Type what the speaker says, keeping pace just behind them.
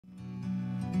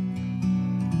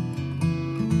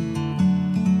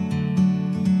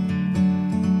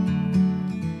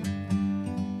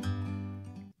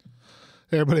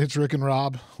Hey, everybody, it's Rick and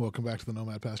Rob. Welcome back to the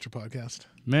Nomad Pastor Podcast.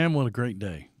 Man, what a great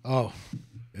day. Oh,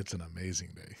 it's an amazing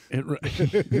day.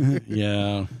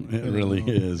 Yeah, it really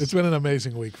is. It's been an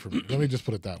amazing week for me. Let me just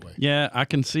put it that way. Yeah, I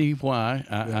can see why.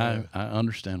 I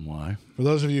understand why. For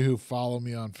those of you who follow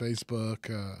me on Facebook,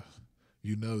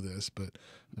 you know this, but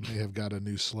I may have got a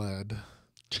new sled.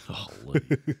 Golly.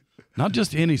 Not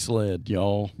just any sled,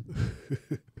 y'all.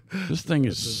 This thing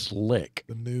is slick.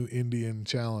 The new Indian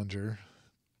Challenger.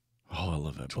 Oh, I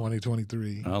love that bike.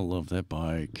 2023. I love that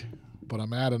bike. But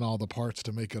I'm adding all the parts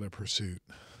to make it a pursuit.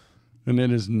 And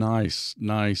it is nice.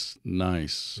 Yeah.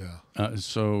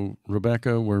 So,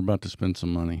 Rebecca, we're about to spend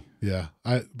some money. Yeah.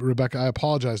 Rebecca, I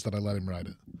apologize that I let him ride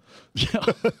it. Yeah.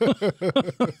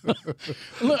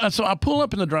 Look, so I pull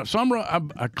up in the drive. So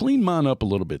I cleaned mine up a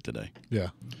little bit today.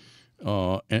 Yeah.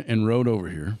 And rode over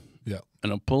here. Yeah.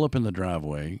 And I pull up in the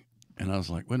driveway. And I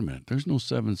was like, wait a minute, there's no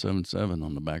 777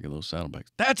 on the back of those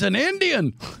saddlebags. That's an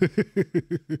Indian.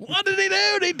 What did he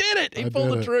do? He did it. He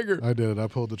pulled the trigger. I did. I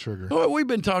pulled the trigger. Well, we've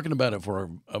been talking about it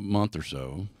for a month or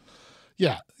so.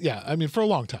 Yeah. I mean, for a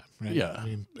long time, right? Yeah. I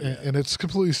mean, and it's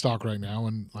completely stock right now.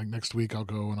 And like next week, I'll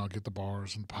go and I'll get the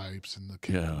bars and pipes and the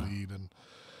cable lead, and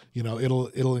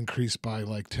it'll increase by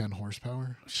like 10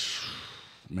 horsepower.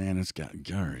 Man, it's got a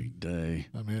great day.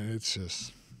 I mean, it's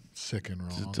just sick and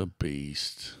wrong. It's a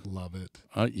beast. Love it.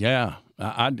 Yeah.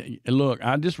 Look,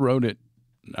 I just rode it.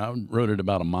 I rode it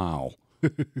about a mile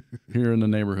here in the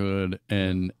neighborhood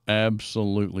and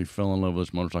absolutely fell in love with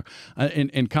this motorcycle.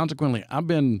 And consequently, I've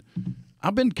been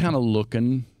kind of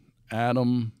looking at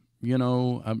them.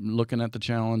 I'm looking at the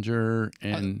Challenger,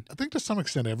 and I think to some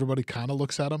extent everybody kind of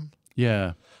looks at them.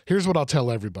 yeah. Here's what I'll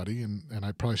tell everybody, and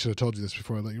I probably should have told you this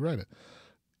before I let you ride it.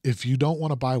 If you don't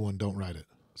want to buy one, don't ride it.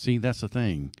 See, that's the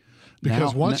thing.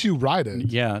 Because once you ride it,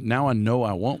 yeah, now I know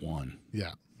I want one.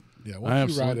 yeah.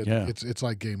 Once you ride it, yeah. it's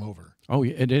like game over. Oh,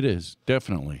 yeah, it is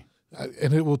definitely.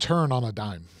 And it will turn on a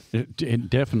dime. It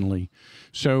definitely.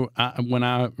 So when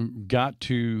I got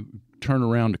to turn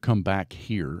around to come back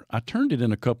here, I turned it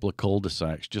in a couple of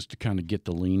cul-de-sacs just to kind of get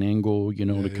the lean angle,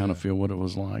 to kind of feel what it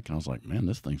was like. And I was like, man,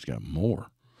 this thing's got more.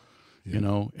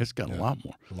 Yeah. It's got a lot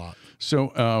more. A lot.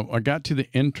 So I got to the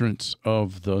entrance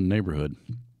of the neighborhood,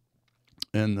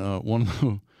 and one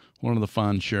of the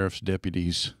fine sheriff's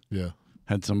deputies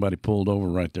had somebody pulled over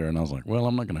right there, and I was like, well,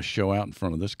 I'm not going to show out in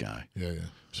front of this guy. Yeah.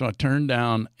 So I turned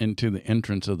down into the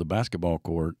entrance of the basketball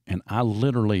court, and I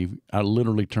literally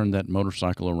turned that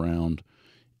motorcycle around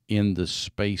in the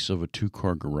space of a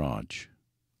 2-car garage.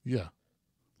 Yeah.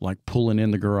 Like pulling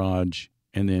in the garage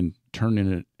and then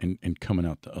turning it and coming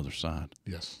out the other side.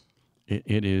 Yes.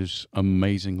 It is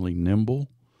amazingly nimble.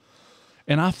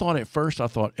 And I thought at first,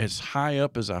 as high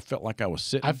up as I felt like I was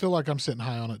sitting. I feel like I'm sitting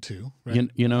high on it too. Right?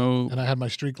 And I had my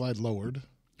street glide lowered.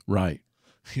 Right.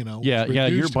 Yeah.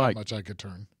 Your bike. How much I could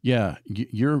turn. Yeah.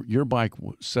 Your bike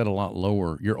set a lot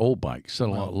lower. Your old bike set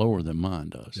a lot lower than mine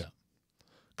does. Yeah.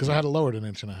 Because I had it lowered 1.5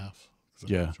 inches.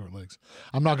 Yeah. I have short legs.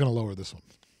 I'm not going to lower this one.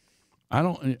 I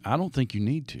don't think you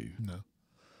need to. No.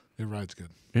 It rides good.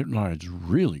 It rides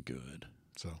really good.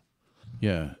 So.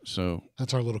 Yeah. So.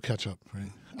 That's our little catch up,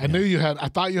 right? I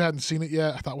thought you hadn't seen it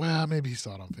yet. I thought, well, maybe he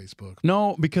saw it on Facebook.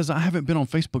 No, because I haven't been on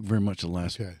Facebook very much the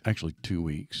last, actually 2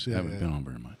 weeks. I haven't been on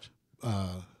very much.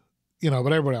 But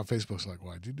everybody on Facebook's like,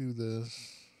 why'd you do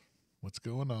this? What's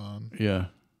going on? Yeah.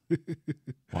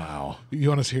 Wow. You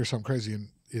want to hear something crazy?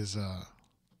 There's a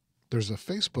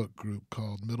Facebook group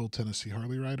called Middle Tennessee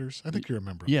Harley Riders. I think you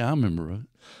remember. Yeah, I remember it.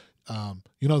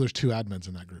 There's 2 admins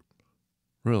in that group.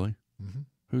 Really? Mm-hmm.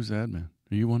 Who's the admin?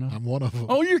 Are you one of them? I'm one of them.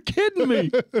 Oh, you're kidding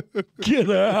me. Get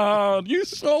out. You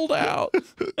sold out.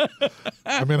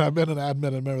 I mean, I've been an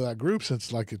admin and member of that group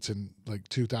since it's in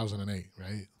 2008,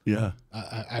 right? Yeah.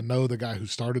 I know the guy who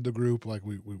started the group. Like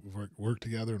we worked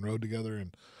together and rode together,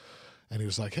 and he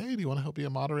was like, hey, do you want to help be a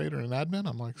moderator and an admin?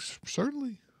 I'm like,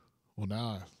 certainly. Well,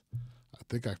 now I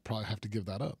think I probably have to give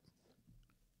that up.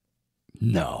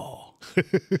 No.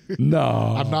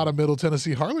 No. I'm not a Middle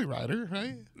Tennessee Harley rider,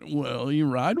 right? Well, you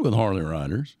ride with Harley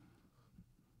riders.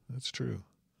 That's true.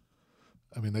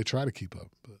 I mean, they try to keep up,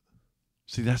 but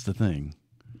see, that's the thing.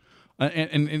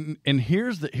 And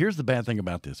here's the bad thing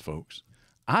about this, folks.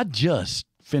 I just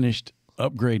finished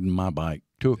upgrading my bike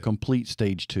to a complete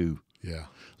stage 2. Yeah.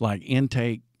 Like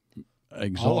intake,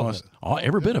 exhaust,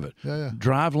 every bit of it. Yeah.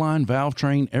 Drive line, valve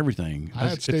train, everything. I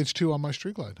had stage 2 on my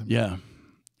street glide. Yeah.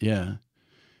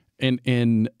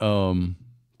 And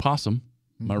Possum,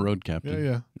 my road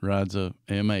captain, rides a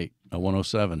M8, a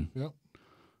 107.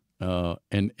 Yep.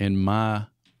 And my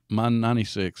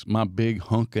 96, my big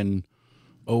hunkin'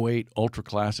 08 Ultra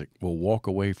Classic will walk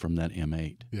away from that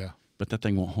M8. Yeah. But that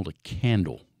thing won't hold a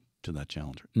candle to that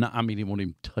Challenger. No, I mean, he won't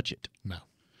even touch it. No.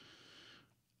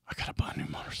 I got to buy a new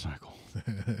motorcycle.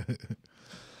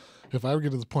 If I ever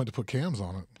get to the point to put cams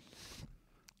on it.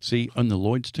 See, on the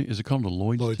Lloyd's tune, is it called the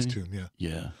Lloyd's tune? Tune, yeah.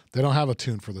 Yeah. They don't have a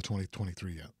tune for the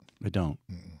 2023 yet. They don't.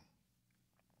 Mm-mm.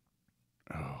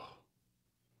 Oh.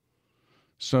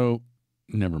 So,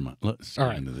 never mind. Let's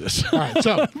get into this. All right,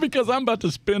 so. Because I'm about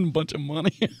to spend a bunch of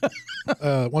money.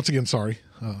 Once again, sorry,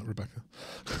 Rebecca.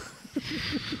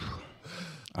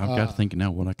 I've got to think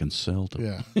now what I can sell to.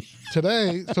 Yeah.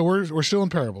 Today, so we're still in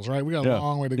parables, right? We got a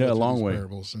long way to go through long these way.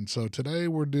 parables. And so today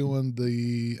we're doing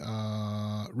the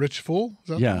rich fool. Is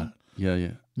that the Yeah. one? Yeah.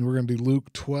 And we're going to do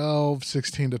Luke 12,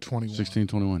 16 to 21.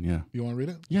 16:21, yeah. You want to read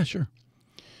it? Yeah, sure.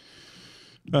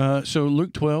 So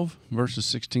Luke 12, verses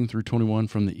 16 through 21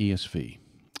 from the ESV.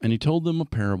 And he told them a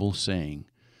parable, saying,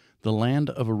 The land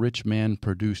of a rich man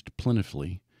produced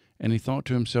plentifully, and he thought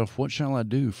to himself, What shall I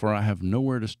do? For I have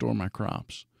nowhere to store my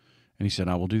crops. And he said,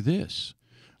 I will do this.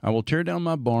 I will tear down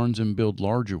my barns and build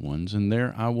larger ones, and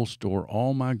there I will store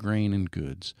all my grain and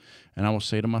goods. And I will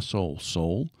say to my soul,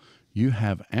 Soul, you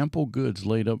have ample goods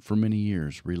laid up for many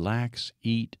years. Relax,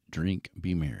 eat, drink,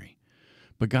 be merry.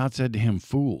 But God said to him,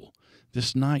 Fool,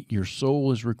 this night your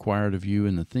soul is required of you,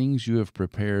 and the things you have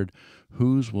prepared,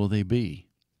 whose will they be?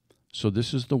 So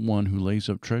this is the one who lays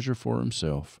up treasure for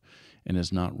himself and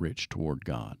is not rich toward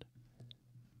God.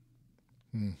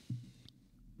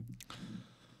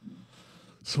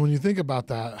 So when you think about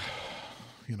that,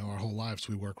 our whole lives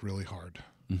we work really hard,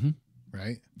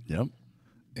 right? Yep.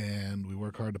 And we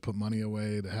work hard to put money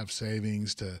away, to have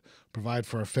savings, to provide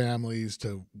for our families,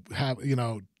 to have,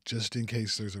 just in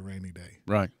case there's a rainy day.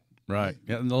 Right.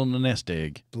 Yeah, the little nest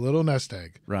egg. The little nest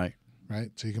egg. Right.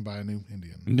 So you can buy a new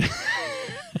Indian.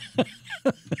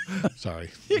 Sorry.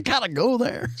 You got to go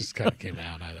there. Just kind of came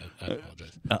out. I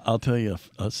apologize. I'll tell you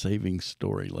a savings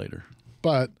story later.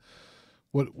 But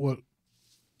what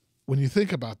when you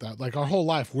think about that, like our whole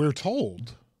life, we're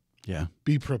told,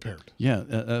 be prepared. Yeah,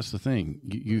 that's the thing.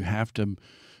 You have to,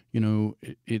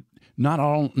 it not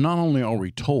only are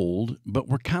we told, but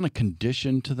we're kind of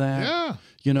conditioned to that. Yeah.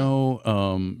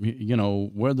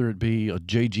 Whether it be a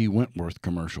J.G. Wentworth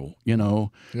commercial,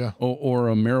 or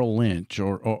a Merrill Lynch,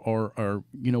 or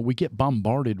we get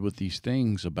bombarded with these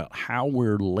things about how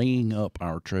we're laying up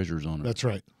our treasures on it. That's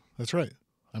right.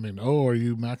 I mean, are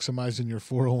you maximizing your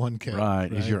 401k?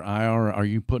 Right. Is your IRA? Are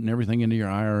you putting everything into your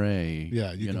IRA?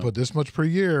 Yeah, you can put this much per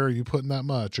year. Are you putting that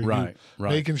much? Are right.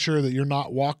 making sure that you're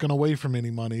not walking away from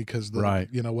any money because right.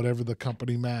 Whatever the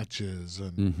company matches.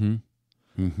 And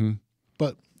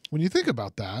But when you think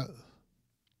about that,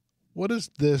 what is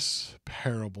this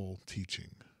parable teaching?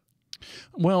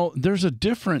 Well, there's a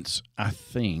difference, I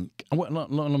think. Well,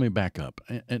 let me back up,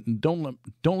 and don't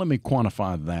let me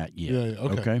quantify that yet. Yeah.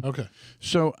 Okay.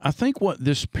 So I think what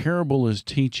this parable is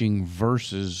teaching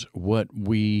versus what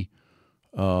we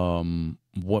are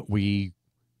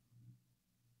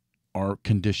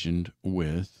conditioned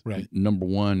with. Right. Number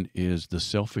one is the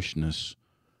selfishness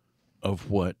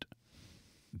of what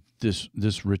this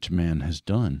rich man has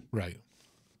done. Right.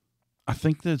 I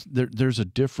think that there's a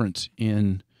difference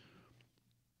in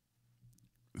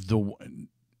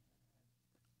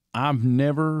I've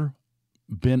never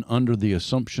been under the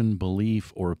assumption,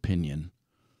 belief, or opinion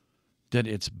that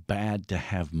it's bad to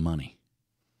have money.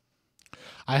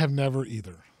 I have never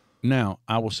either. Now,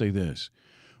 I will say this.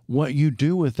 What you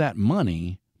do with that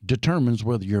money determines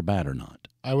whether you're bad or not.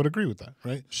 I would agree with that,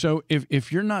 right? So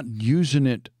if you're not using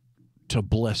it to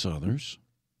bless others,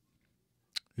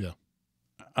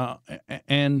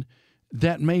 and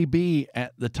that may be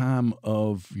at the time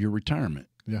of your retirement.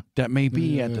 Yeah. That may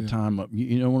be at the time of,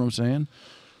 you know what I'm saying?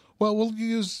 Well, we'll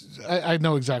use, I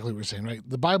know exactly what you're saying, right?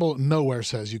 The Bible nowhere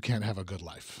says you can't have a good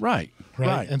life. Right.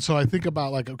 And so I think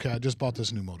about I just bought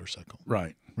this new motorcycle.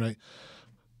 Right.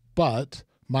 But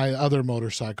my other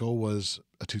motorcycle was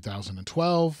a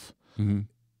 2012.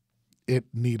 It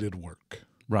needed work.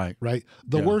 Right.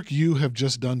 The work you have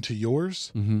just done to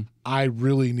yours, I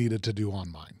really needed to do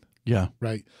on mine. Yeah.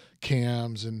 Right.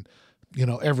 Cams and,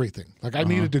 everything. Like I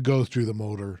needed to go through the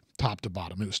motor top to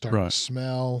bottom. It was starting to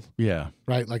smell. Yeah.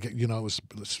 Right. Like, it was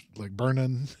like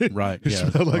burning. Right. It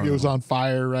smelled like it was on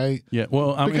fire. Right. Yeah.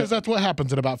 Well, because that's what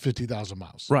happens at about 50,000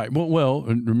 miles. Right. Well,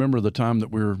 remember the time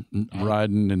that we were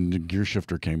riding and the gear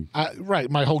shifter came.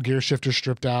 Right. My whole gear shifter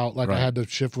stripped out. Like I had to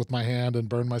shift with my hand and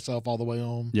burn myself all the way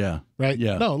home. Yeah. Right.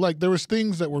 Yeah. No, like there was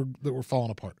things that were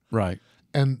falling apart. Right.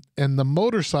 And the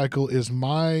motorcycle is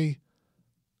my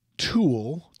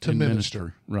tool to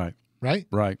minister. Right.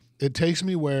 Right. It takes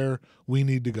me where we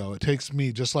need to go. It takes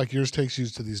me just like yours takes you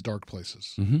to these dark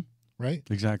places. right?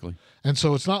 Exactly. And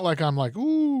so it's not like I'm like,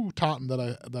 ooh, taunting that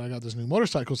I got this new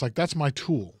motorcycle. It's like, that's my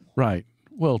tool. Right.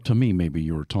 Well, to me, maybe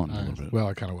you were taunting a little bit. Well,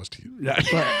 I kind of was to you. Yeah.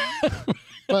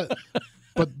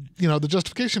 But you know, the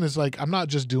justification is like, I'm not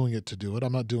just doing it to do it.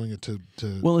 I'm not doing it to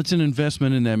Well, it's an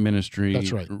investment in that ministry.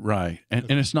 That's right. Right. And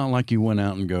it's not like you went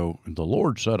out and go, the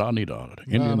Lord said I need a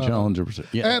Indian no. Challenger.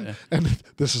 Yeah. And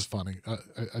this is funny.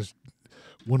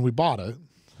 When we bought it,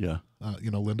 Yeah.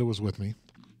 you know, Linda was with me,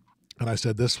 and I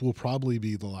said, this will probably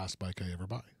be the last bike I ever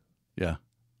buy. Yeah.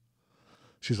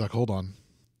 She's like, hold on.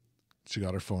 She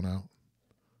got her phone out,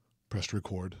 pressed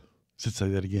record, Should say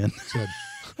that again. said,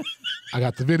 I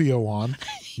got the video on.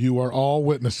 You are all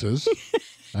witnesses.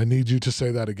 I need you to say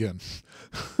that again.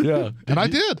 Yeah. And I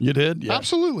did. You did? Yeah.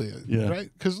 Absolutely. Yeah. Right?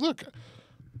 Because look,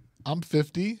 I'm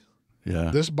 50.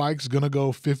 Yeah. This bike's going to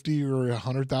go 50 or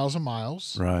 100,000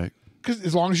 miles. Right. Because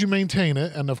as long as you maintain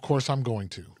it, and of course I'm going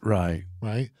to. Right.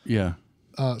 Right? Yeah.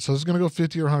 So it's going to go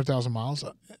 50 or 100,000 miles.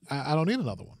 I don't need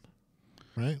another one.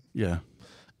 Right? Yeah.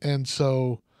 And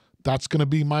so that's going to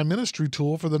be my ministry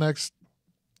tool for the next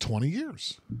 20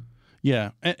 years.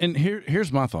 Yeah. And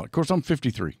here's my thought. Of course, I'm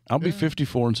 53. I'll be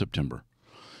 54 in September.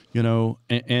 You know,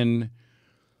 and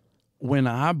when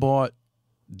I bought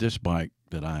this bike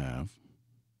that I have,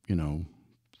 you know,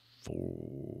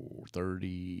 for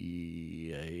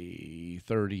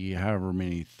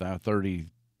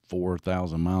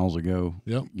 34,000 miles ago,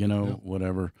 Yep. you know, Yep.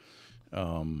 whatever.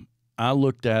 I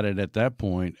looked at it at that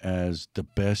point as the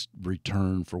best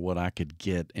return for what I could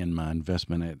get in my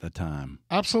investment at the time.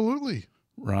 Absolutely.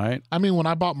 Right? I mean, when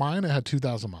I bought mine, it had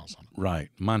 2,000 miles on it. Right.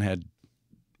 Mine had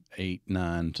 8,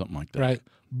 9, something like that. Right.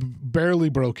 Barely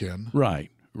broke in. Right.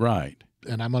 Right.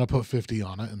 And I'm going to put 50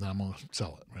 on it, and then I'm going to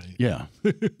sell it. Right. Yeah.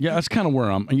 Yeah. That's kind of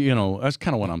where I'm, you know, that's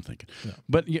kind of what I'm thinking. Yeah.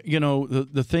 But, you know,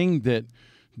 the thing that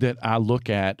I look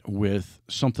at with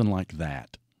something like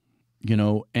that, you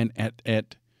know, and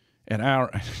at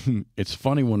our, it's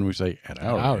funny when we say at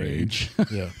our age.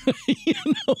 Yeah. You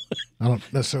know, I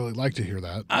don't necessarily like to hear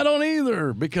that. I don't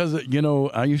either, because, you know,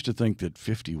 I used to think that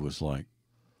 50 was like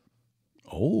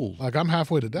old. Like I'm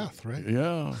halfway to death, right?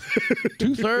 Yeah,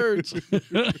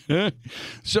 2/3.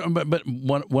 So, but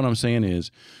what I'm saying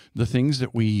is, the things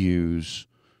that we use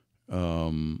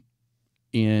in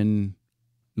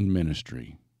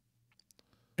ministry,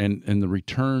 and the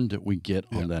return that we get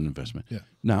on that investment. Yeah.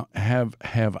 Now, have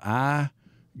I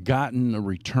gotten a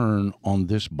return on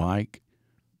this bike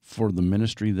for the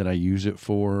ministry that I use it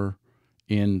for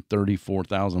in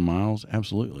 34,000 miles?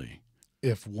 Absolutely.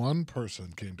 If one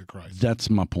person came to Christ, That's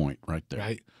my point right there.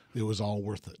 right, it was all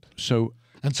worth it. So,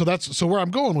 And so so where I'm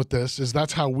going with this is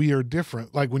that's how we are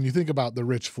different. Like when you think about the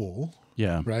rich fool,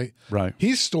 yeah. right? Right.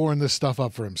 He's storing this stuff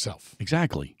up for himself,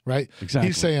 Exactly. right? Exactly.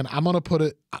 He's saying, I'm going to put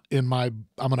it I'm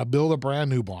going to build a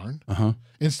brand new barn. Uh-huh.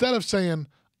 Instead of saying,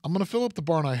 I'm going to fill up the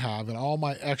barn I have and all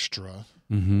my extra,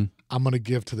 Mm-hmm. I'm going to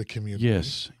give to the community.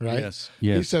 Yes. Right? Yes. He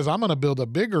Yes. says, I'm going to build a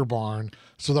bigger barn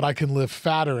so that I can live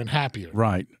fatter and happier.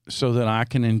 Right. So that I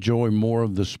can enjoy more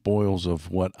of the spoils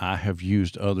of what I have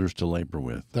used others to labor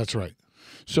with. That's right.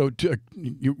 So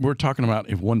we're talking about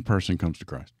if one person comes to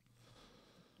Christ.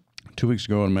 2 weeks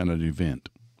ago, I'm at an event,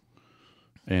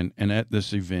 and at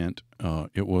this event,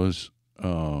 it was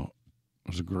a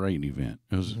great event.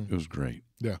 It was great.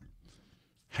 Yeah.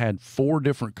 Had 4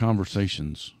 different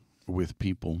conversations with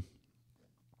people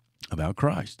about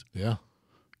Christ. Yeah.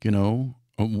 You know,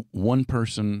 one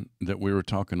person that we were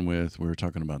talking with, we were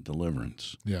talking about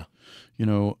deliverance. Yeah. You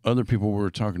know, other people were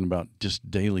talking about just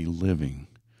daily living.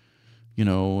 You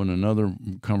know, and another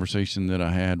conversation that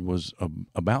I had was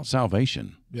about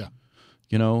salvation. Yeah.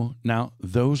 You know, now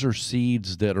those are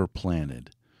seeds that are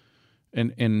planted,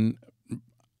 and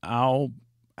I'll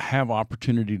have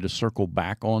opportunity to circle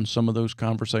back on some of those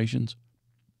conversations.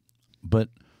 But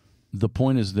the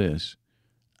point is this: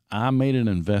 I made an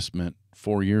investment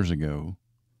 4 years ago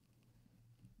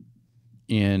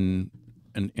in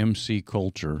an MC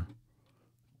culture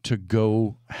to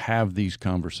go have these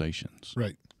conversations.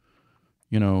 Right.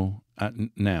 You know,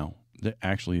 now the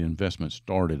investment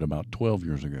started about 12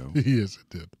 years ago, Yes, it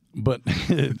did. but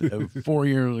 4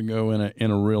 years ago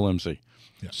in a real MC.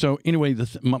 Yeah. So anyway,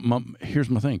 here's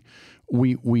my thing: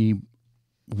 we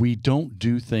don't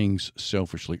do things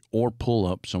selfishly or pull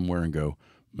up somewhere and go,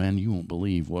 man, you won't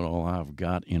believe what all I've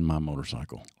got in my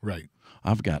motorcycle. Right.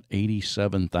 I've got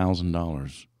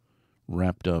 $87,000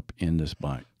 wrapped up in this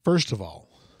bike. First of all,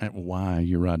 Why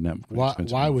you're riding that?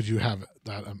 why would you have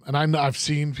that? And I've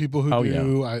seen people who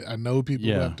do. Yeah. I know people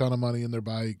who have a ton of money in their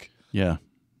bike. Yeah.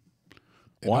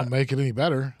 It don't make it any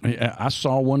better. I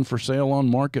saw one for sale on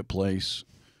Marketplace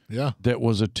Yeah. that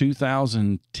was a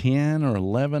 2010 or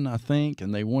 11, I think,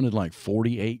 and they wanted like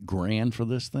 48 grand for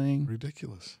this thing.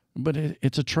 Ridiculous. But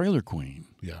it's a Trailer Queen.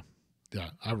 Yeah. Yeah.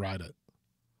 I ride it.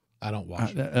 I don't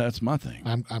watch it. That's my thing.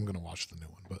 I'm going to watch the new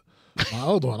one, but my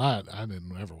old one, I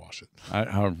didn't ever watch it.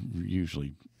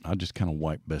 I just kind of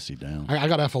wipe Bessie down. I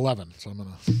got F11, so I'm going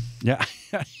to. Yeah.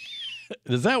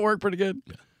 Does that work pretty good?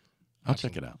 Yeah. I'll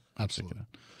check it out. Absolutely. Check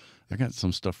it out. I got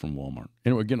some stuff from Walmart.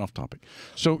 Anyway, getting off topic.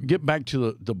 So get back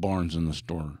to the barns in the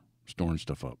store, storing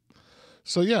stuff up.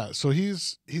 So yeah, so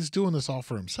he's doing this all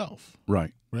for himself,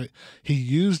 Right. right? He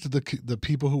used the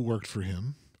people who worked for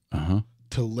him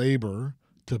to labor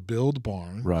to build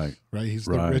barns, Right. Right. He's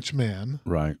Right. the rich man,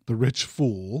 Right. the rich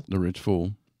fool, The rich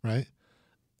fool. right?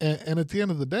 And at the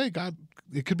end of the day, God,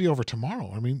 it could be over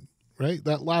tomorrow. I mean, right?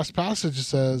 That last passage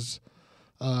says,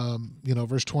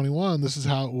 verse 21, this is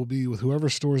how it will be with whoever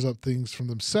stores up things from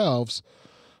themselves,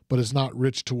 but is not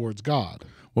rich towards God.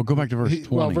 Well, go back to verse 20.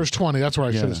 Well, verse 20, that's where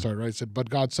I should Yeah. have started, right? It said, but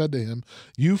God said to him,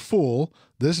 you fool,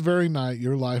 this very night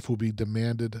your life will be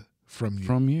demanded from you.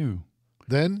 From you.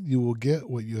 Then you will get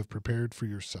what you have prepared for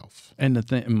yourself. And the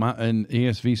thing, and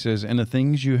ESV says, and the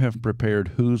things you have prepared,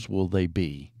 whose will they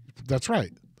be? That's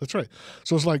right. That's right.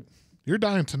 So it's like, you're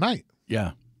dying tonight.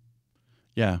 Yeah.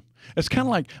 Yeah. It's kind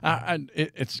of like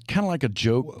it's kind of like a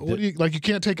joke. What do you like? You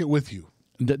can't take it with you.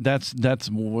 That's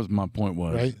what my point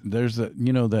was. Right. There's that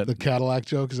The Cadillac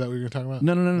joke. Is that what you're talking about?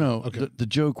 No. Okay. The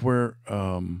joke where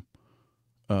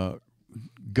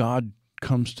God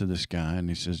comes to this guy and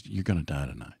he says, "You're going to die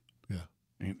tonight." Yeah.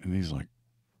 And he's like,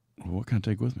 well, "What can I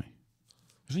take with me?"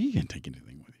 He said, "You can't take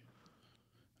anything with you."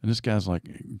 And this guy's like,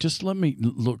 "Just let me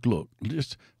look.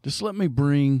 Just let me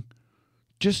bring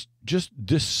just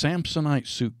this Samsonite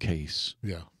suitcase."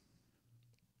 Yeah.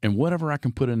 And whatever I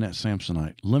can put in that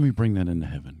Samsonite, let me bring that into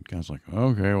heaven. The guy's like,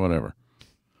 okay, whatever.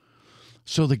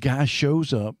 So the guy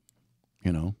shows up,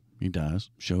 he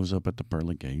dies, shows up at the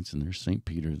pearly gates, and there's St.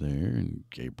 Peter there and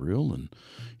Gabriel, and,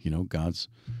 God's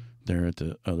there at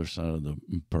the other side of the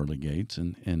pearly gates.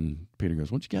 And Peter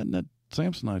goes, what you got in that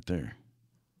Samsonite there?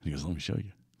 He goes, let me show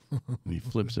you. And he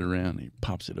flips it around, and he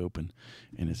pops it open,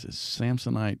 and it's a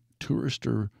Samsonite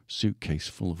tourister suitcase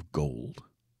full of gold.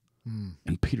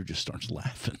 And Peter just starts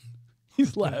laughing.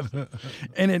 He's laughing.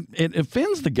 And it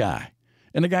offends the guy.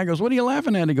 And the guy goes, what are you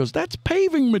laughing at? He goes, that's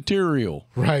paving material.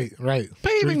 Right.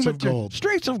 Paving Streets of gold.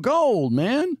 Streets of gold,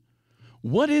 man.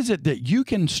 What is it that you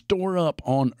can store up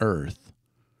on earth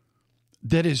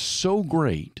that is so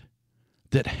great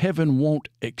that heaven won't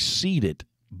exceed it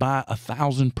by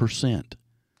 1,000%?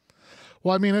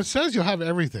 Well, I mean, it says you'll have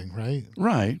everything, right?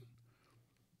 Right.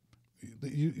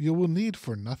 You will need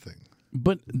for nothing.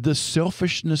 But the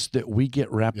selfishness that we get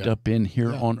wrapped up in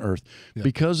here on earth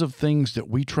because of things that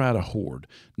we try to hoard.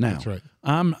 Now, That's right.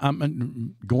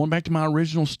 I'm going back to my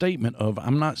original statement of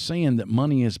I'm not saying that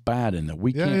money is bad and that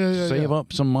we can't save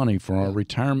up some money for our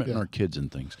returement and our kids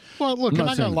and things. Well, look, I'm and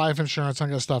not I got saying- life insurance, I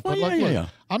got stuff, but Well, look,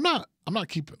 I'm not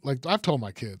keeping, like, I've told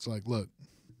my kids, like, look,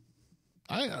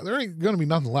 there ain't going to be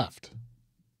nothing left,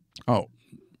 Oh,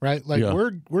 right? Like, Yeah.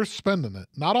 we're spending it,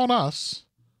 not on us,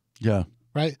 yeah,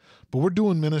 right? But we're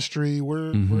doing ministry,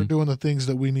 we're doing the things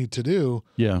that we need to do.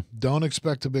 yeah. Don't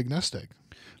expect a big nest egg.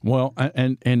 Well,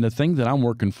 and the thing that I'm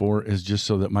working for is just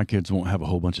so that my kids won't have a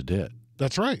whole bunch of debt.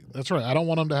 That's right. I don't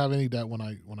want them to have any debt when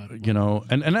I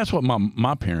And that's what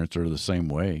my parents are the same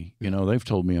way. They've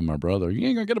told me and my brother, you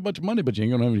ain't gonna get a bunch of money, but you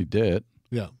ain't gonna have any debt.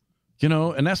 Yeah.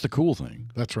 And that's the cool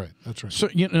thing. That's right. That's right. So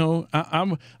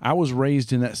I was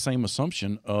raised in that same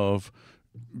assumption of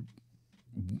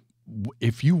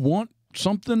if you want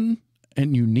something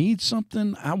and you need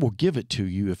something, I will give it to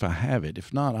you if I have it.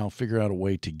 If not, I'll figure out a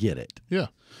way to get it. Yeah.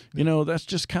 That's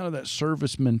just kind of that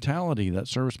service mentality, that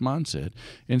service mindset.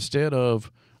 Instead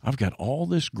of I've got all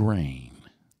this grain,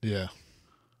 Yeah.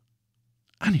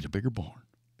 I need a bigger barn.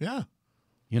 Yeah.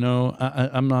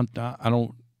 I'm not. I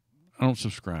don't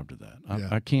subscribe to that. Yeah.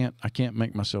 I can't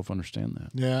make myself understand that.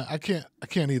 Yeah, I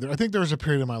can't either. I think there was a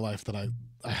period in my life that I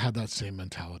had that same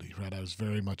mentality, right? I was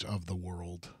very much of the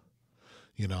world,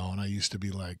 and I used to be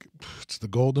like, it's the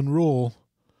golden rule.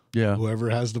 Yeah. Whoever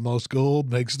has the most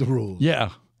gold makes the rules.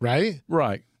 Yeah. Right?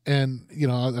 Right. And,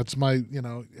 that's my,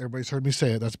 everybody's heard me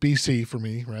say it. That's BC for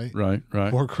me, right? Right.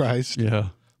 Right. For Christ. Yeah.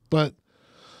 But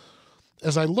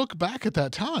as I look back at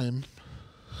that time,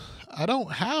 I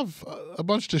don't have a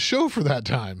bunch to show for that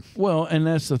time. Well, and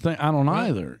that's the thing. I don't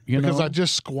either. Because I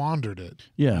just squandered it.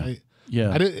 Yeah. Right?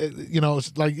 Yeah. I did.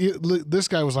 It's like this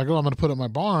guy was like, "Oh, I'm going to put up my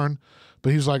barn,"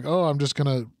 but he was like, "Oh, I'm just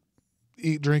going to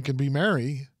eat, drink, and be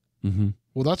merry." Mm-hmm.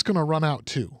 Well, that's going to run out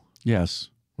too, Yes.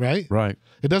 right? Right.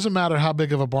 It doesn't matter how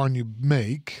big of a barn you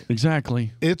make.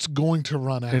 Exactly. It's going to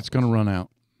run out. It's going to run out.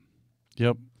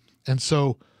 Yep. And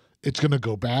so it's going to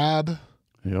go bad,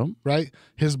 Yep. right?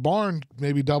 His barn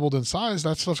maybe doubled in size.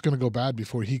 That stuff's going to go bad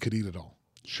before he could eat it all,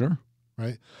 Sure.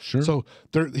 right? Sure. So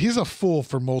he's a fool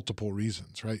for multiple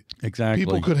reasons, right? Exactly.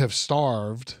 People could have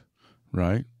starved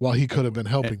Right. while he could have been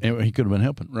helping them. And he could have been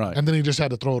helping. Right. And then he just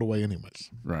had to throw it away anyways.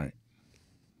 Right.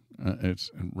 It's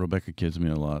Rebecca kids me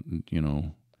a lot. You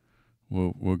know,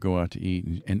 we'll go out to eat,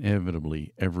 and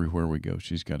inevitably, everywhere we go,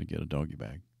 she's got to get a doggy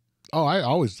bag. Oh, I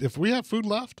always, if we have food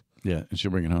left, Yeah, and she'll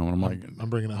bring it home. And I'm like, I'm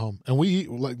bringing it home. And we eat,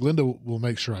 like Linda will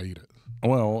make sure I eat it.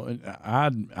 well,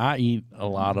 I eat a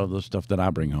lot of the stuff that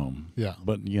I bring home. Yeah.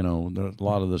 But you know, there's a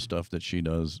lot of the stuff that she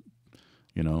does.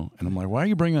 You know, and I'm like, why are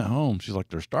you bringing that home? She's like,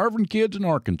 there's starving kids in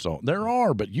Arkansas. There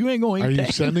are, but you ain't going to eat Are that.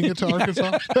 you sending it to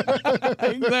Arkansas?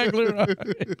 Exactly right.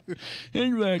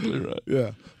 Exactly right.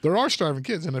 Yeah. There are starving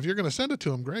kids. And if you're going to send it to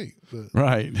them, great. But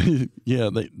Right. Yeah,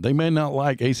 they may not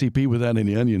like ACP without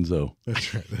any onions, though.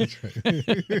 that's right. That's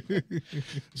right.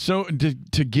 So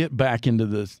to get back into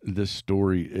this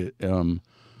story,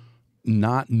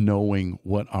 not knowing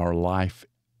what our life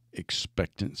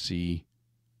expectancy,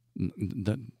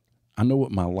 that I know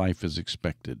what my life is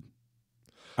expected.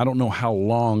 I don't know how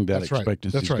long that That's right.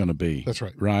 expectancy That's is right. going to be. That's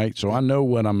right. Right. So I know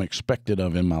what I'm expected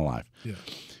of in my life. Yeah.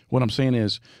 What I'm saying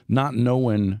is not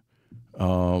knowing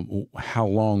how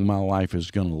long my life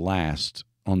is going to last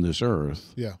on this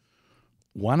earth. Yeah.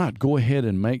 Why not go ahead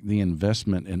and make the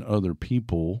investment in other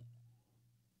people,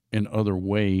 in other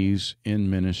ways, in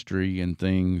ministry and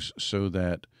things, so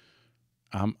that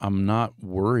I'm not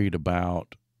worried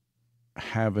about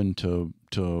having to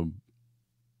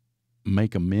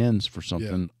make amends for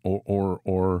something,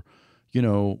 or you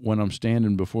know, when I'm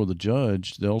standing before the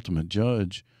judge, the ultimate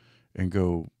judge, and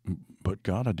go, but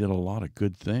God, I did a lot of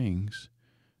good things.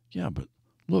 Yeah, but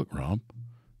look, Rob,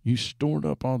 you stored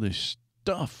up all this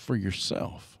stuff for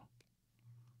yourself.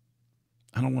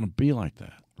 I don't want to be like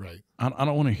that. Right. I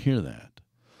don't want to hear that.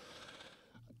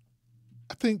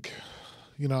 I think,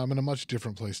 you know, I'm in a much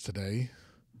different place today.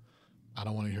 I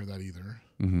don't want to hear that either.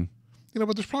 Mm-hmm. You know,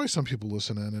 but there's probably some people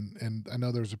listening, and I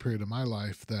know there was a period of my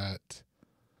life that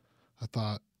I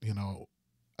thought, you know,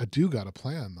 I do got a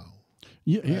plan though.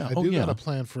 Yeah. I do got a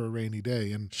plan for a rainy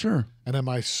day, and Sure. and am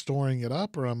I storing it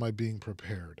up or am I being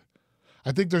prepared?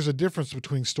 I think there's a difference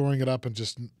between storing it up and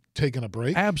just taking a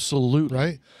break, Absolutely.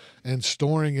 right? And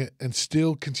storing it and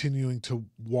still continuing to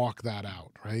walk that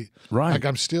out, right? Right. Like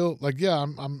I'm still like, yeah,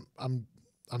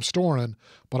 I'm storing,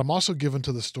 but I'm also giving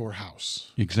to the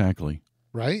storehouse, Exactly.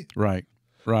 right? Right.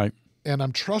 Right. And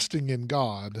I'm trusting in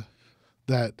God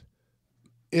that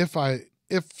if I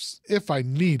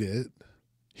need it,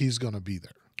 He's going to be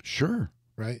there, Sure.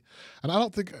 right? And I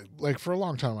don't think, like, for a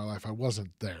long time in my life I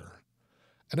wasn't there.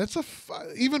 And it's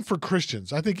even for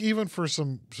Christians, I think even for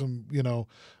some you know,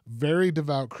 very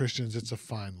devout Christians, it's a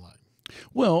fine line.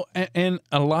 Well, and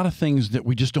a lot of things that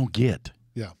we just don't get.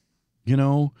 Yeah. You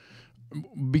know,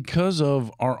 because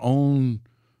of our own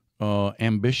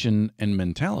ambition and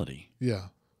mentality. Yeah.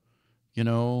 You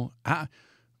know, I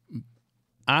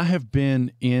have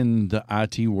been in the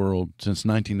IT world since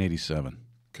 1987.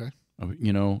 Okay.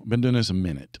 You know, been doing this a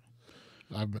minute.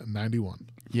 I'm 91.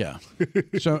 Yeah.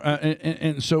 So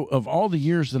and so of all the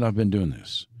years that I've been doing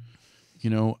this, you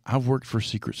know, I've worked for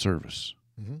Secret Service.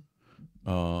 Mm-hmm.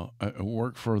 I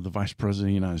worked for the Vice President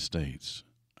of the United States.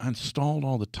 I installed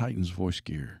all the Titans voice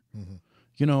gear. Mm-hmm.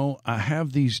 You know, I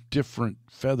have these different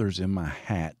feathers in my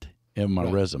hat, in my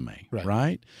resume,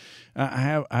 right?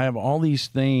 I have all these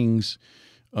things,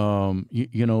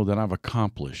 you know, that I've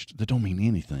accomplished that don't mean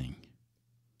anything.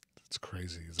 It's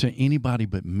crazy. To anybody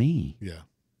but me. Yeah.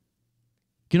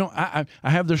 You know, I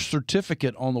have their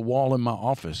certificate on the wall in my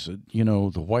office. You know,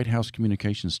 the White House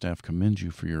communications staff commends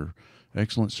you for your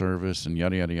excellent service and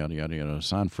yada, yada, yada, yada, yada.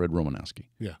 Signed, Fred Romanowski.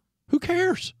 Yeah. Who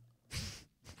cares?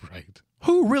 Right.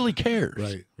 Who really cares?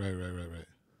 Right.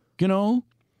 You know,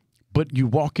 but you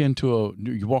walk into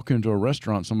a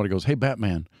restaurant, somebody goes, "Hey,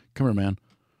 Batman, come here, man.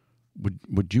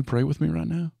 Would you pray with me right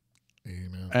now?"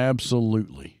 Amen.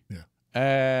 Absolutely. Yeah.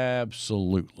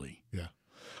 Absolutely. Yeah.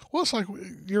 Well, it's like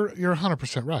you're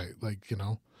 100% right. Like, you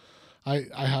know, I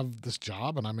have this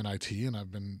job and I'm in IT and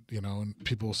I've been, you know, and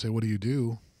people will say, "What do you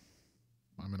do?"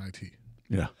 I'm in IT.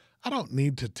 Yeah. I don't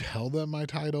need to tell them my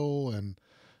title and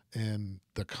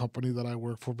the company that I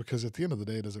work for, because at the end of the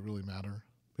day, does it really matter?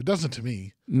 It doesn't to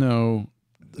me. No.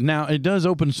 Now, it does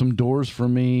open some doors for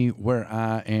me where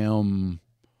I am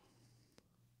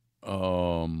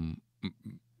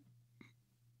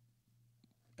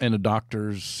in a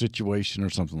doctor's situation or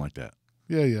something like that.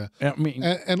 Yeah, yeah. I mean,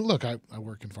 And look, I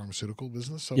work in pharmaceutical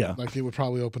business, so Yeah. like it would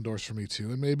probably open doors for me too.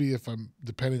 And maybe if I'm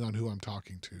depending on who I'm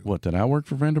talking to. what, did I work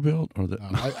for Vanderbilt or that?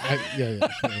 Yeah.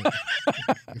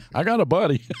 I got a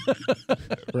buddy.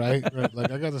 Right.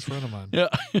 Like I got this friend of mine. Yeah.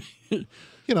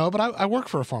 But I work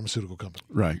for a pharmaceutical company,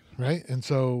 Right. right? And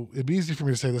so it'd be easy for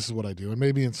me to say this is what I do. And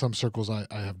maybe in some circles I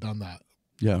have done that.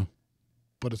 Yeah.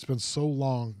 But it's been so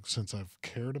long since I've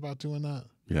cared about doing that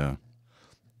Yeah.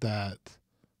 that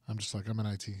I'm just like, I'm in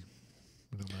IT. It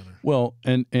doesn't matter. Well,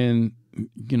 and I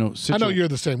know you're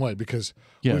the same way because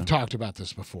Yeah. we've talked about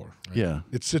this before. Right? Yeah.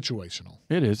 It's situational,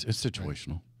 It is. It's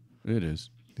situational. It is.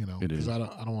 It because is. I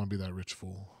don't want to be that rich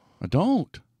fool, I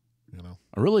don't.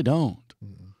 I really don't.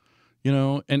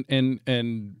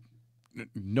 And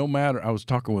no matter, I was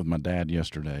talking with my dad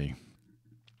yesterday,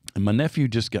 and my nephew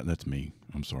just got, that's me.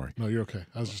 I'm sorry. No, you're okay.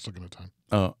 I was just looking at time.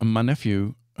 My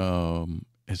nephew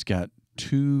has got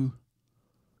 2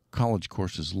 college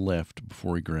courses left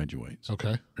before he graduates.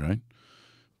 Okay. Right.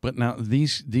 But now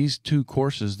these 2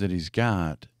 courses that he's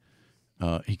got,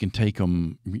 he can take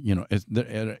them,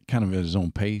 at kind of at his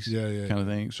own pace, kind of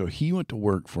thing. So he went to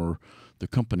work for the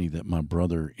company that my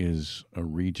brother is a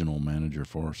regional manager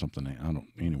for, or something.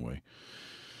 Anyway.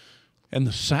 And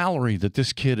the salary that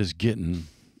this kid is getting,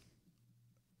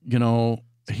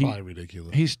 It's probably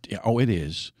ridiculous. it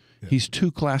is. Yeah. He's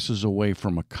 2 classes away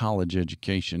from a college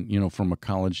education, from a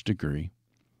college degree.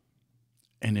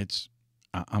 And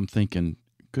I'm thinking,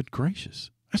 good gracious,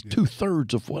 that's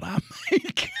 2/3 of what I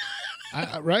make.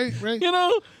 Right.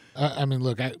 I mean,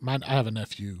 look, I have a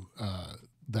nephew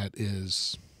that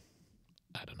is,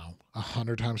 I don't know,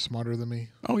 100 times smarter than me.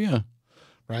 Oh yeah.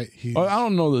 Right. I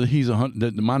don't know that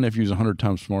that my nephew's 100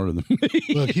 times smarter than me.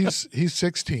 Look, he's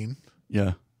 16.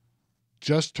 Yeah.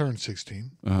 Just turned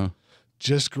 16. Uh-huh.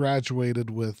 Just graduated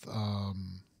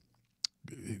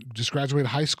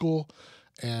high school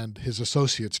and his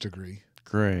associate's degree.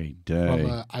 Great day. From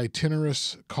a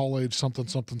itinerant college,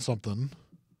 something.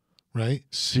 Right.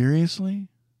 Seriously?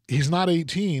 He's not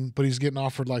 18, but he's getting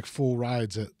offered like full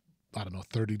rides at, I don't know,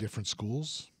 30 different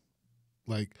schools.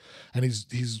 And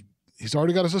he's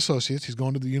already got his associates. He's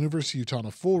going to the University of Utah on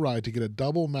a full ride to get a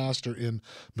double master in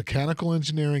mechanical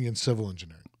engineering and civil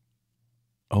engineering.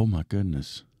 Oh my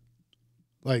goodness.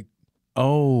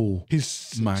 Oh,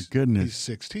 my goodness. He's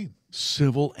 16.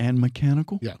 Civil and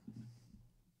mechanical? Yeah.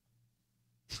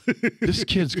 This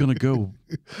kid's going to go.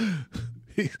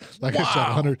 I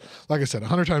said,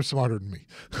 100 times smarter than me.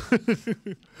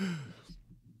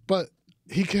 But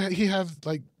he had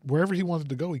wherever he wanted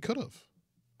to go, he could have.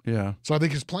 Yeah. So I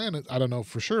think his plan, I don't know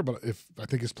for sure, but I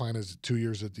think his plan is 2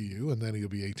 years at the U, and then he'll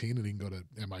be 18 and he can go to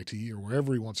MIT or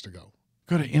wherever he wants to go.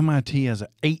 Go to MIT as an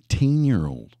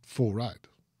 18-year-old. Full ride.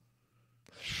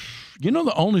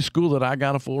 The only school that I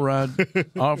got a full ride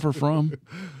offer from?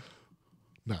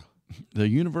 No. The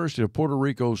University of Puerto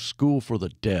Rico School for the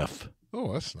Deaf.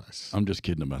 Oh, that's nice. I'm just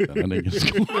kidding about that. I didn't get a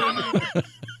school.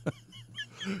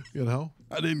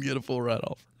 I didn't get a full ride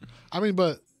offer. I mean,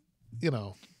 but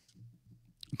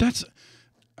that's.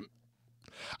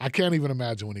 I can't even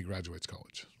imagine when he graduates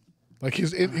college. Like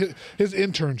his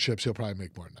internships, he'll probably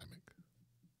make more than I make.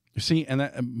 You see,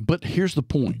 but here's the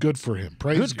point. Good for him.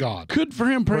 Praise God. Good for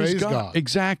him. Praise God.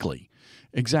 Exactly.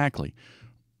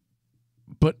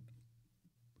 But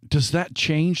does that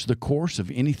change the course of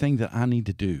anything that I need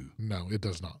to do? No, it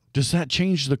does not. Does that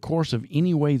change the course of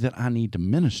any way that I need to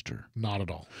minister? Not at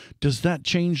all. Does that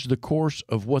change the course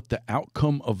of what the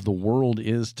outcome of the world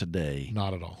is today?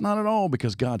 Not at all. Not at all,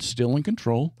 because God's still in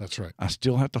control. That's right. I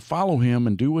still have to follow him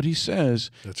and do what he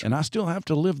says. That's right. And I still have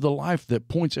to live the life that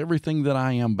points everything that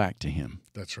I am back to him.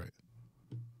 That's right.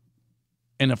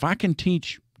 And if I can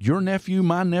teach your nephew,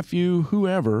 my nephew,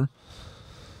 whoever,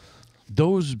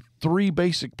 those 3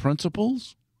 basic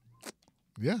principles,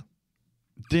 yeah,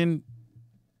 then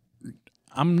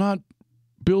I'm not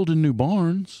building new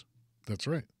barns. That's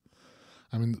right.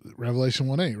 I mean, Revelation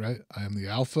 1:8, right? I am the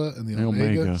Alpha and the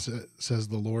Omega, says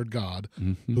the Lord God,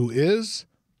 who is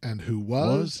and who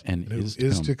was and who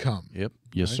is to come. Yep.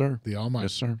 Yes, right? sir. The Almighty.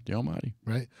 Yes, sir. The Almighty.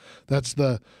 Right? That's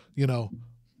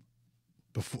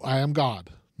before I am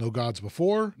God. No gods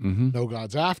before, no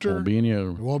gods after. Won't be any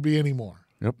other. There won't be any more.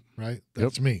 Yep. Right?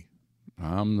 That's me.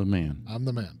 I'm the man. I'm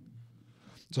the man.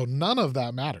 So none of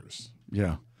that matters.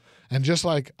 Yeah. And just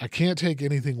like I can't take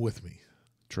anything with me.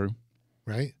 True.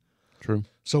 Right? True.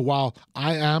 So while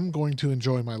I am going to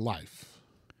enjoy my life.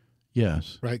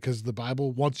 Yes. Right? Because the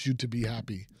Bible wants you to be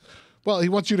happy. Well, he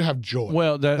wants you to have joy.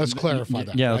 Well, let's clarify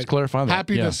that. Yeah, right? let's clarify that.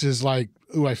 Happiness is like,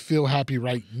 ooh, I feel happy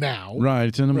right now. Right.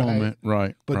 It's in the moment.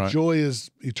 Right. But joy is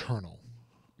eternal.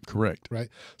 Correct. Right?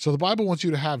 So the Bible wants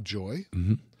you to have joy.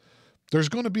 there's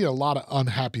going to be a lot of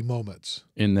unhappy moments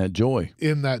In that joy.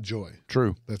 in that joy.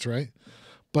 True. That's right.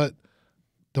 But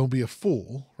don't be a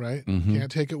fool, right? Mhm.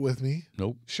 Can't take it with me.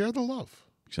 Nope. Share the love.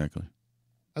 Exactly.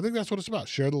 I think that's what it's about.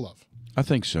 Share the love. I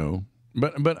think so.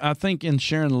 But I think in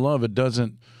sharing the love, it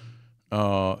doesn't.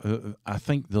 I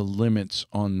think the limits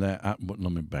on that. Let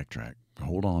me backtrack.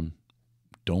 Hold on.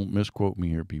 Don't misquote me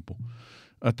here, people.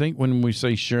 I think when we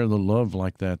say share the love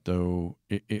like that, though,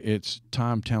 it's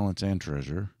time, talents, and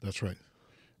treasure. That's right.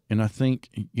 And I think,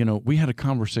 we had a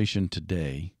conversation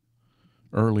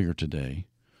earlier today,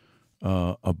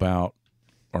 about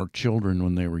our children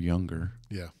when they were younger.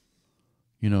 Yeah.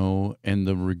 And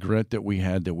the regret that we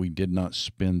had that we did not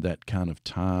spend that kind of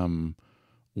time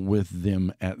with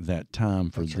them at that time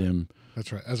for That's right. them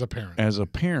That's right. As a parent. as a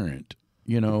parent.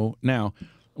 Now,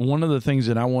 one of the things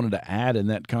that I wanted to add in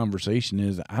that conversation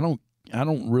is I don't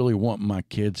really want my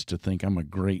kids to think I'm a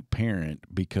great parent,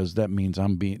 because that means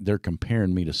they're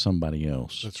comparing me to somebody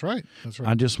else. That's right. That's I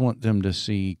right. just want them to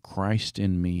see Christ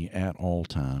in me at all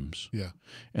times. Yeah.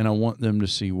 And I want them to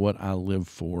see what I live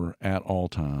for at all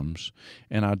times.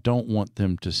 And I don't want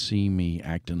them to see me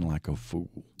acting like a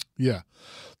fool. Yeah.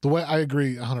 The way I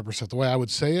agree 100%. The way I would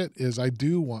say it is I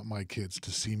do want my kids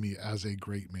to see me as a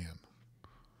great man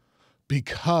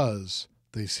because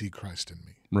they see Christ in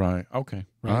me. Right. Okay.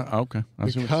 Right. Okay. I see what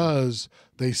you're saying. Because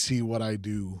they see what I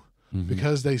do, Mhm.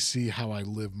 because they see how I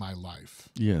live my life.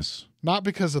 Yes. Not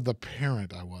because of the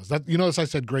parent I was. That notice I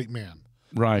said great man.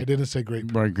 I Right. didn't say great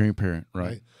parent. Right. Grandparent. Right.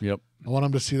 Right. Yep. I want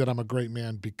them to see that I'm a great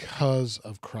man because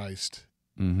of Christ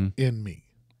Mm-hmm. in me.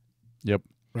 Yep.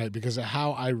 Right? Because of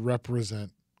how I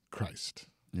represent Christ.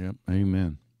 Yep.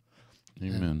 Amen.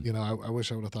 And, Amen. I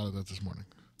wish I would have thought of that this morning.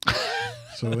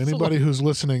 So anybody who's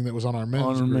listening that was on our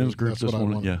men's group, that's this what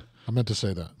morning. I wanted. Yeah. I meant to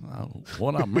say that.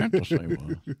 What I meant to say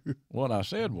was, what I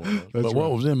said was, but right.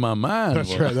 what was in my mind That's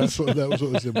was, right. That was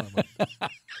what was in my mind.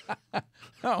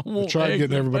 I want Try eggs getting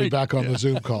and everybody bacon. back on the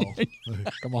Zoom call.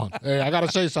 Come on. Hey, I got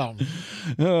to say something.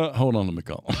 Hold on, let me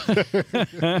call.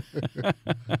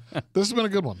 This has been a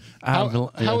good one. Yeah.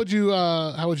 How would you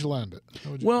land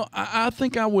it? Well, I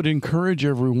think I would encourage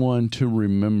everyone to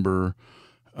remember,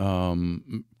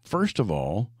 first of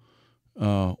all,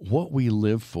 what we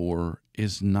live for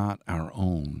is not our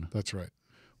own. That's right.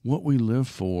 What we live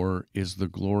for is the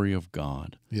glory of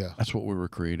God. Yeah. That's what we were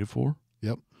created for.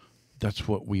 Yep. That's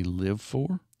what we live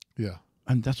for. Yeah.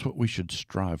 And that's what we should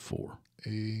strive for.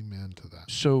 Amen to that.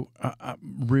 So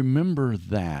remember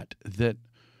that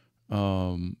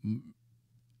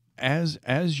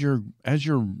as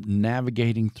you're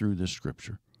navigating through this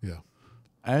scripture, Yeah.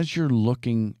 as you're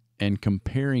looking and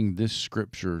comparing this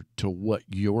scripture to what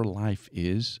your life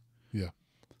is, Yeah.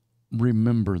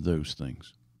 remember those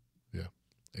things. Yeah.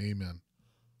 Amen.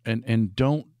 And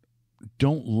don't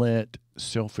let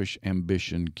selfish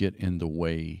ambition get in the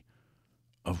way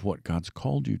of what God's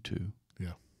called you to.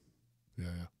 Yeah. Yeah.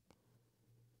 Yeah.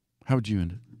 How would you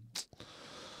end it?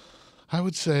 I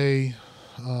would say,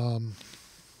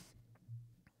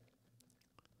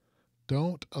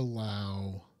 don't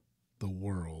allow the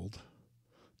world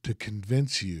to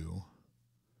convince you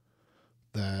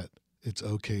that it's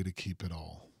okay to keep it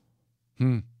all.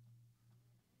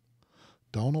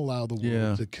 Don't allow the world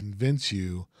Yeah. to convince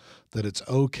you that it's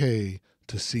okay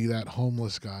to see that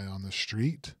homeless guy on the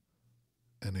street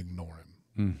and ignore him.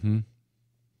 Mm-hmm.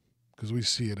 Because we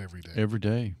see it every day, Every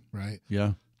day. right?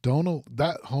 Yeah.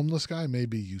 That homeless guy may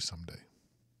be you someday,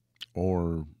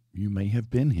 Or you may have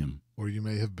been him. or you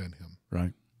may have been him,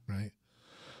 Right. right?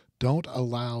 Don't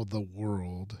allow the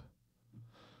world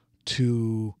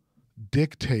to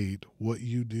dictate what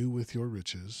you do with your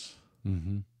riches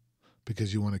Mm-hmm.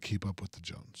 because you want to keep up with the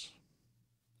Jones.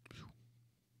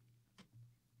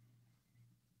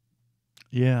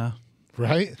 Yeah.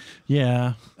 Right?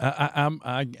 Yeah.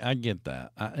 I get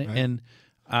that. And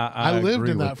I lived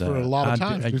agree in with that for a lot of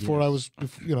times before I yes. was,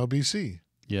 BC.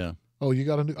 Yeah. Oh, I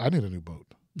need a new boat.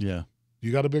 Yeah.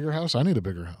 You got a bigger house? I need a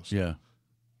bigger house. Yeah.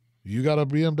 You got a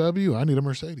BMW? I need a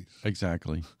Mercedes.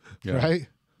 Exactly. Yeah. Right?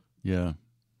 Yeah.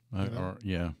 know?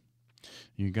 Yeah.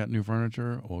 You got new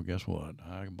furniture? Well, guess what?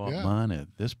 I bought Yeah. mine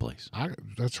at this place.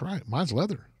 That's right. Mine's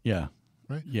leather. Yeah.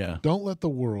 Right? Yeah. Don't let the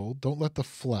world, don't let the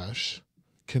flesh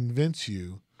convince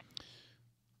you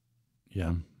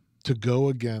Yeah. to go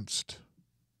against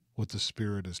what the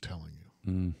Spirit is telling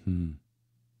you. Mm-hmm.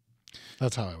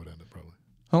 That's how I would end it, probably.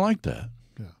 I like that.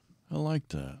 Yeah. I like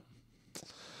that.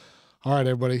 All right,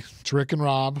 everybody. It's Rick and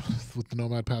Rob with the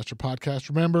Nomad Pastor Podcast.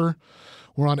 Remember,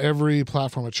 we're on every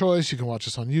platform of choice. You can watch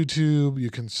us on YouTube. You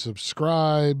can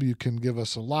subscribe. You can give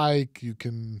us a like. You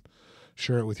can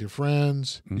Share it with your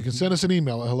friends. You can send us an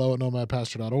email at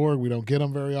hello@nomadpastor.org. We don't get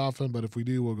them very often, but if we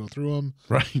do, we'll go through them.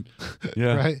 Right.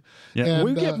 Yeah. Right. Yeah.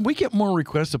 And, we get more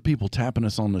requests of people tapping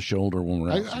us on the shoulder when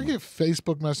we're out. I get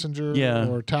Facebook Messenger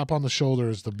or tap on the shoulder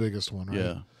is the biggest one, right?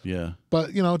 Yeah. Yeah.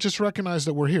 But, just recognize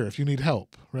that we're here if you need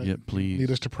help, right? Yeah, please. You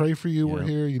need us to pray for you, we're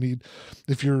here.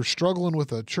 If you're struggling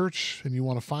with a church and you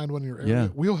want to find one in your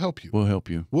area, we'll help you. We'll help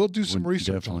you. We'll do some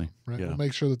research definitely. on them, right? Yeah. We'll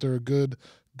make sure that they're a good,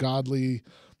 godly,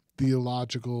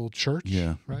 theological church,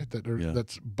 right?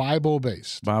 That's Bible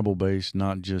based. Bible based,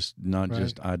 not just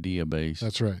idea based.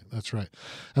 That's right.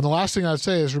 And the last thing I'd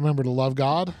say is remember to love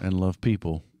God and love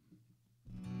people.